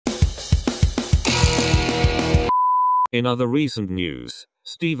In other recent news,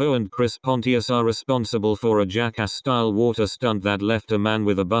 Steve-O and Chris Pontius are responsible for a Jackass-style water stunt that left a man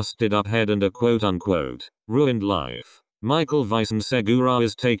with a busted-up head and a quote-unquote ruined life. Michael Vicen Segura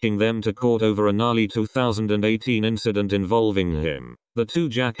is taking them to court over a gnarly 2018 incident involving him, the two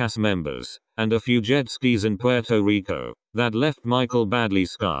Jackass members, and a few jet skis in Puerto Rico that left Michael badly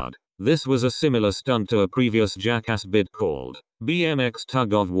scarred. This was a similar stunt to a previous Jackass bit called BMX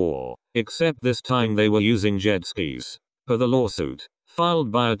Tug of War, except this time they were using jet skis. Per the lawsuit,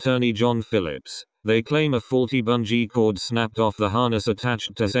 filed by attorney John Phillips, they claim a faulty bungee cord snapped off the harness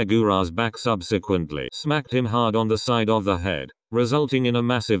attached to Segura's back, subsequently smacked him hard on the side of the head, resulting in a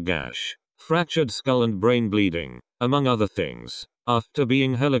massive gash, fractured skull and brain bleeding, among other things. After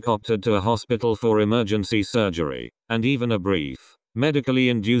being helicoptered to a hospital for emergency surgery, and even a brief, medically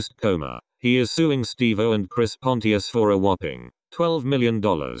induced coma, he is suing Steve-O and Chris Pontius for a whopping $12 million.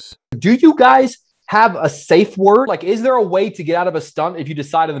 Do you guys have a safe word? Like, is there a way to get out of a stunt if you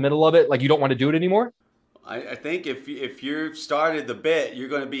decide in the middle of it, like you don't want to do it anymore? I think if you started the bit, you're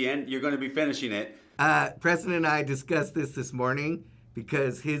going to be finishing it. President and I discussed this morning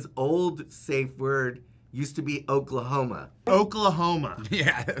because his old safe word used to be Oklahoma. Oklahoma.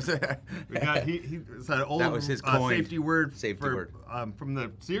 Yeah. We got, it's an old that was his safety word. Word. From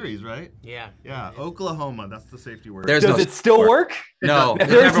the series, right? Yeah. Yeah, Oklahoma. That's the safety word. Does it still work? No, it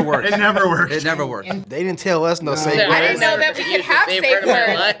never works. It never works. It never works. They didn't tell us no safe words. I didn't know that we could have safe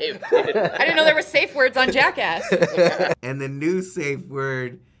words. I didn't know there were safe words on Jackass. And the new safe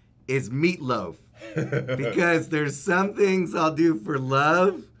word is meatloaf. Because there's some things I'll do for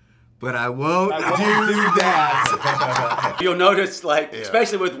love, but I won't do that. You'll notice, like,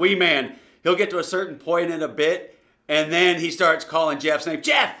 especially with Wee Man, he'll get to a certain point in a bit, and then he starts calling Jeff's name.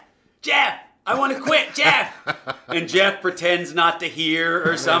 Jeff! I want to quit, Jeff! And Jeff pretends not to hear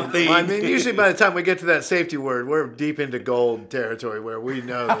or something. I mean, usually by the time we get to that safety word, we're deep into gold territory where we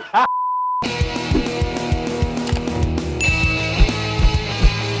know that